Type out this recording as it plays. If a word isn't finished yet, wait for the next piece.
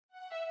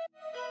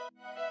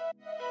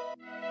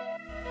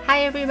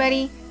Hi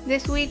everybody!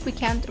 This week we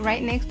camped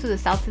right next to the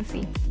Salton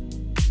Sea.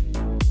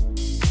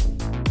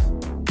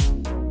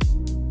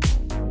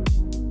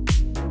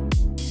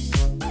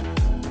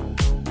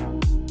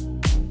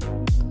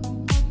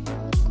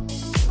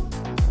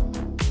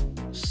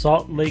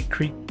 Salt Lake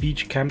Creek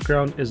Beach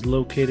Campground is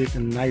located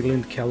in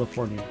Niland,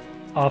 California,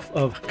 off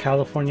of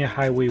California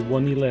Highway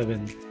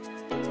 111.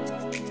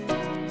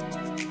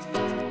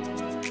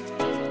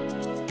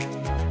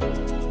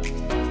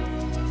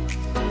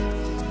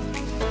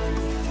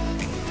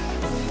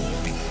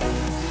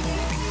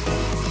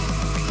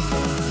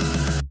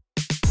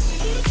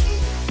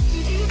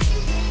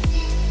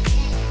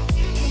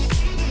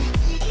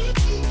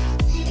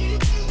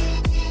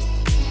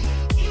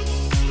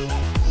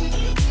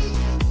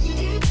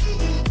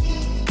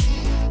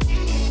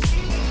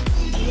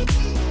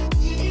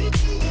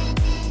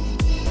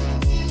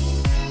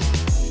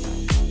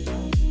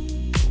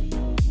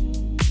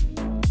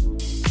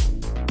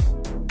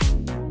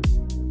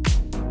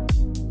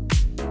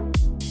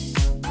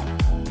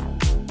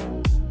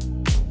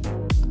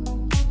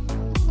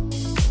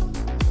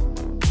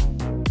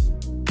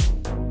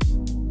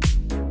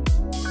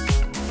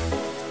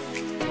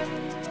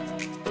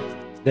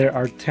 There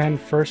are 10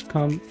 first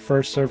come,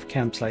 first served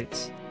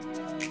campsites.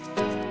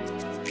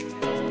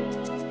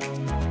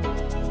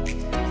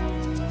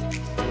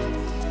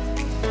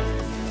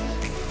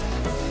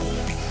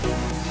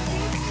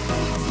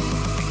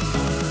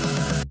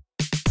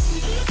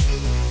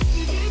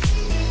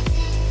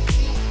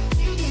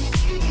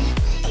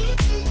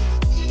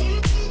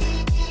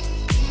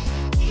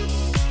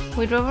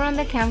 We drove around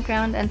the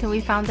campground until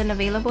we found an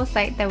available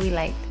site that we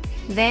liked.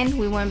 Then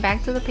we went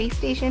back to the pay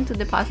station to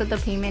deposit the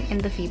payment in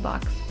the fee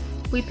box.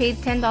 We paid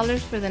 $10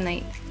 for the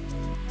night.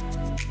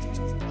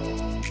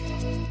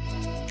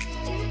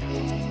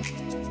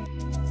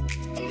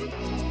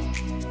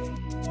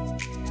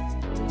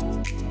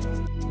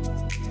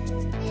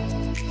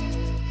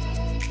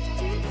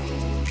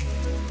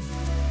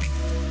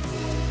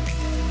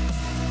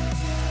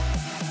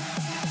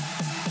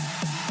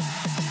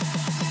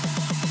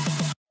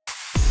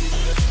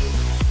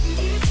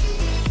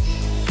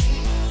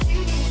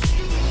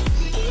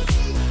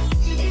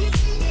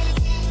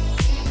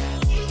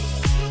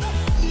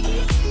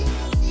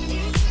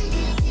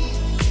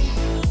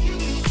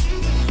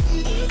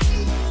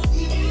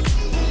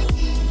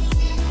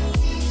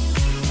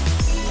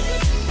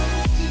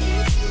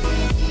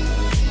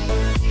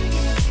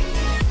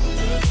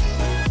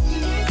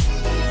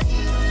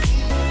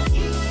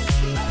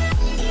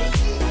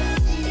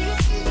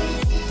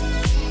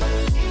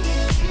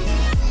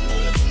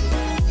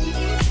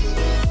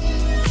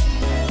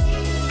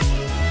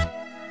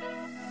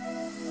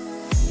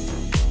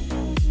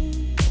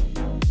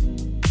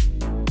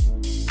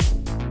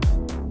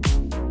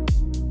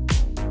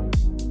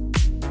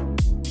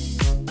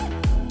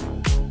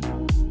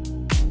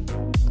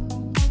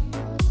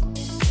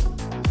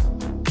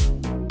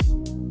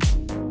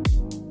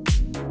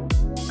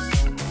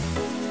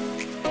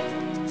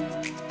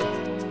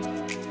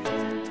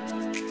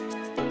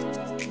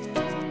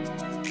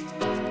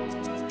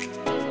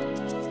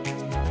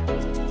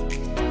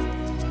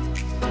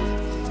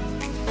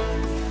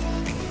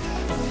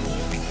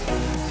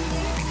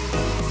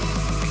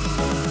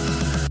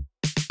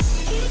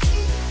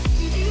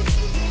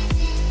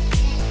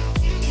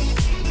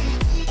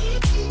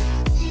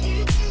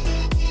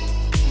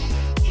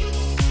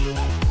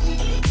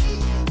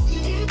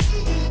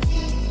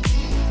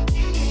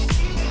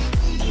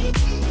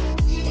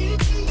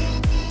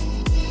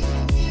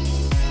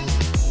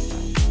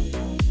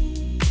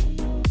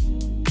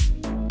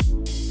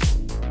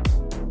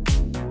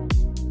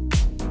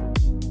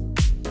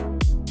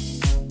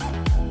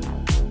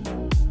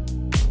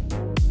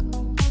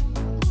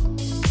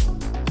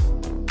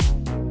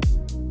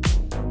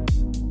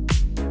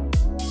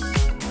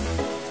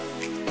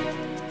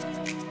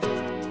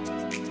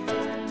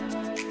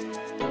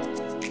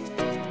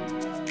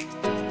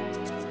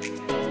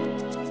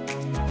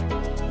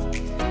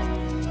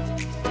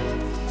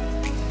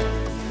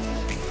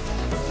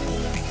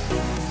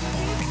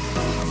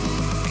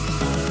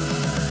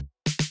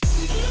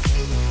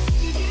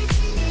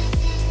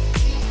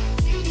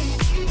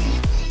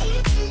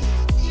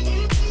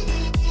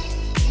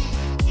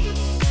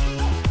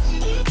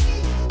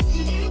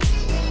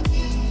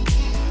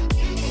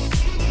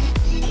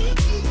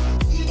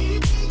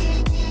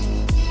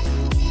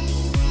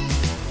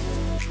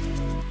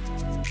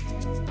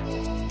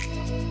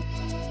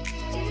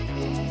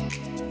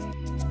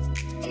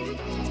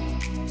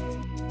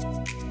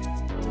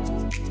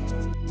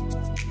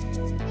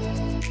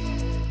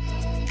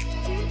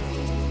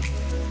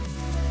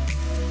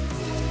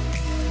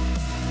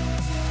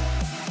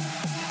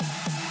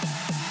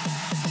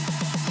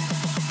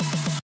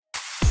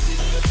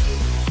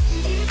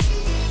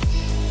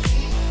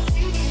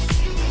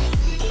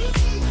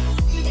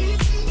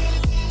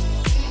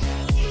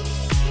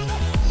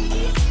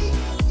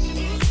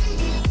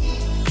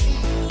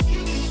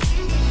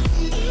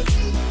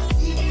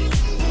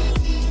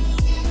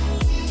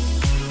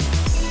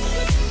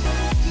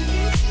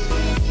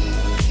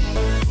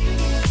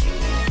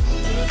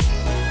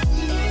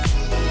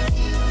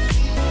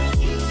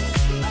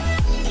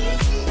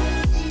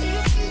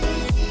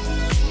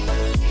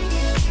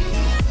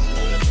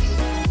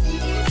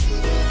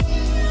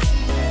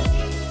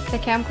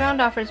 campground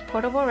offers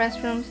portable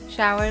restrooms,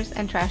 showers,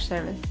 and trash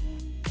service.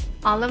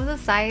 All of the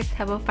sites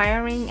have a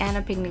fire ring and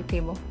a picnic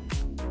table.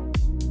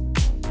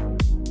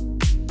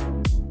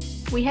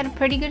 We had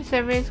pretty good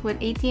service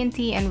with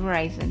AT&T and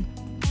Verizon.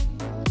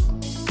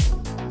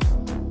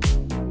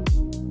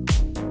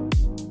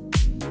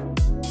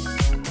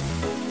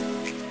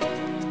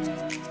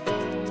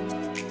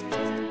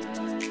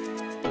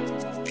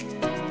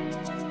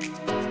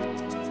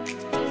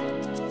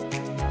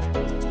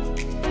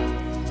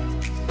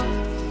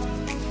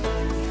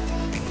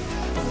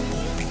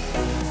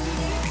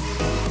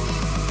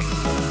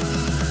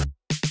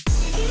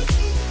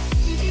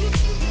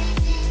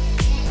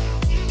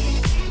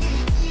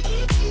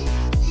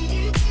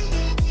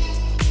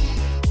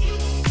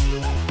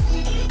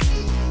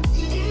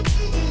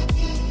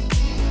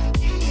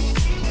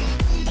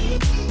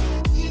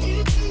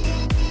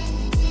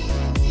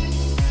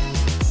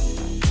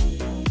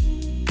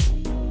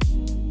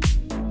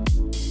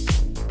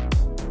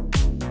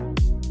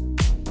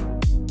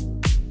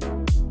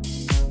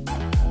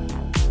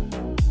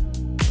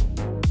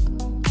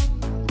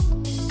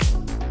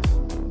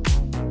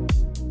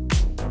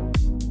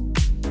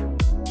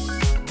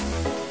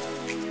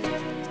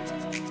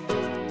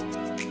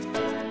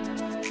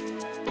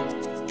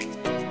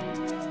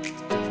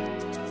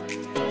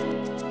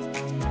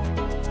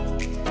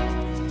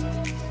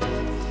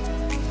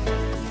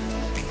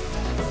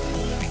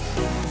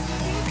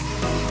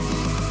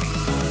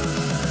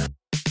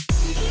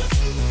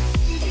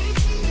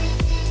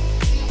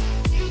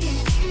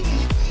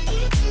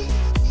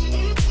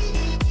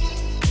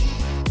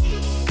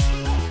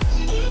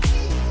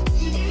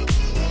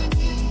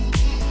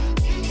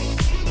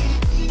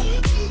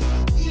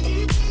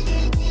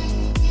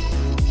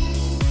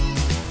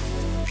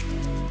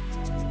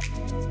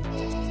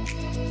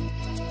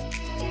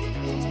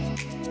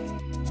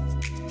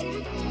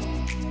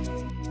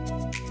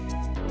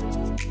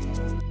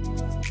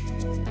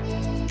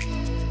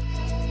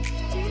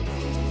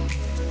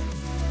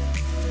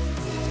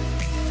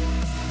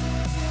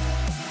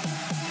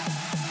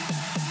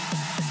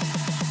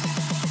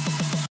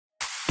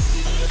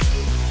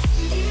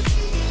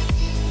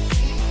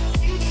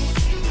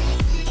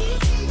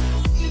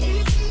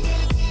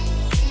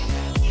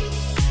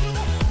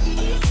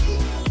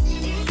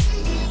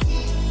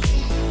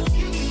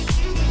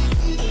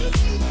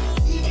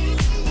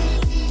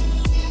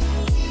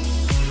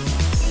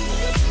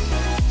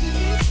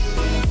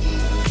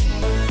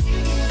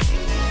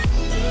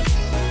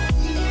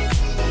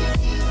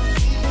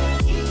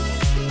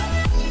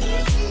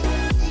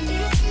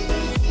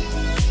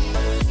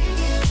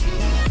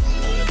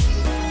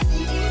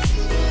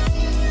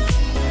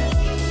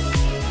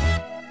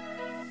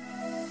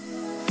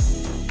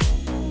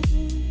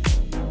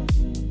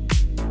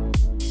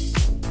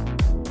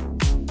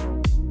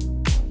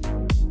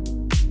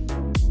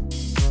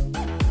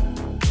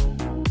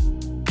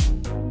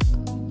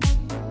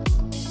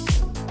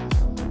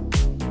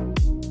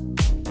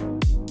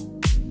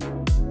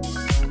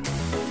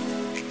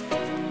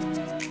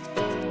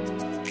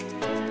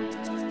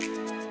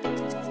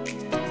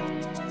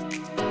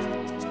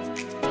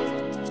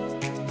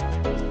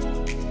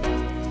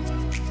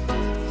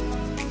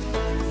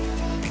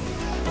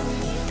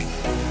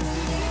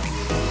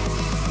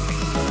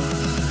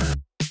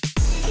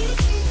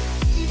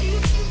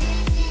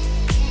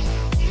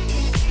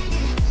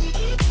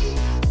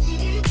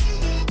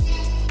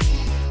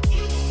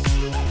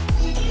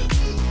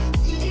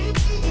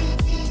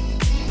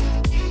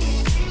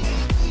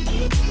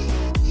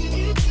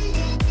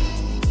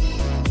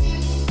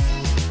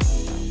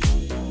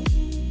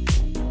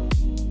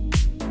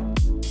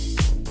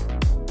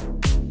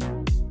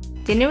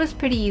 Dinner was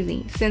pretty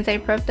easy since I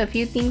prepped a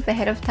few things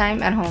ahead of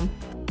time at home.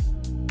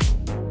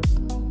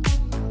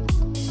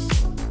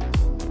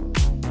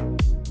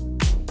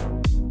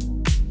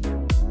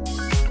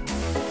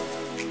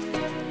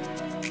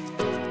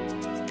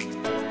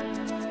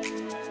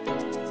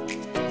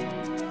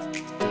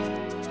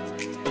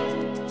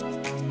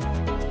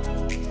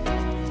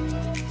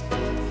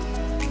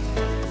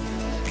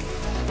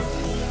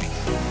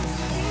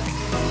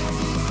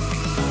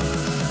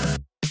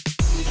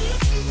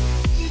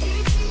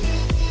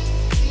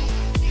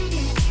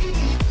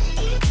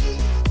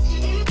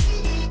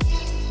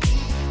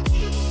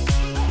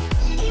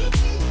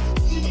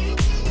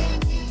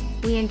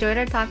 We enjoyed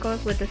our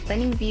tacos with a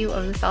stunning view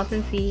of the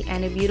Salton Sea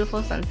and a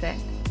beautiful sunset.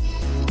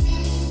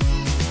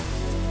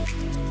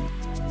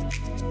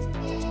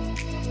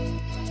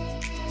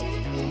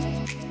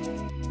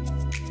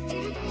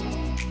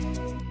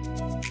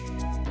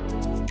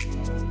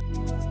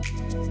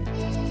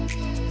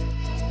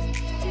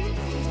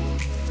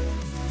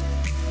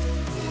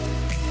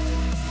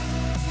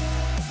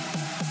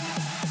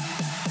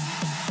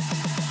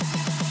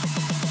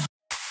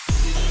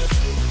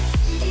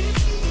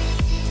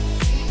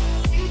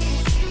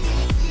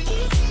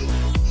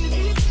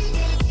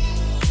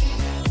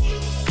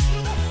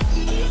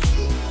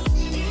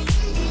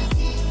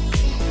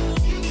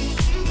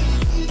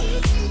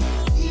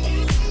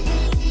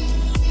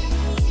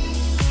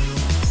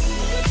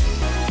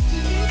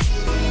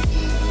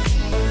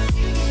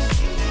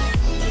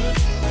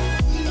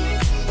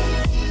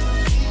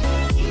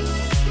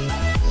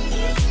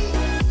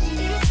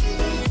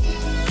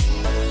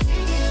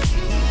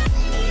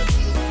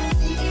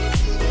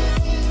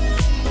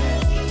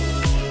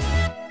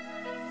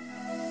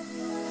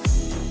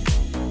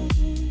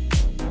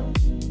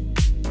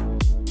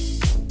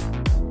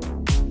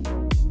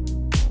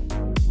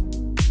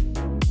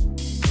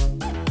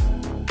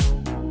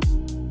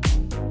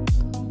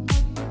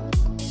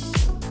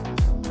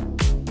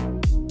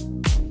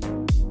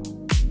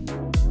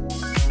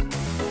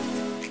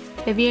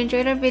 If you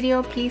enjoyed our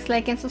video, please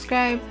like and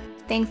subscribe.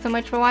 Thanks so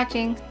much for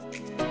watching.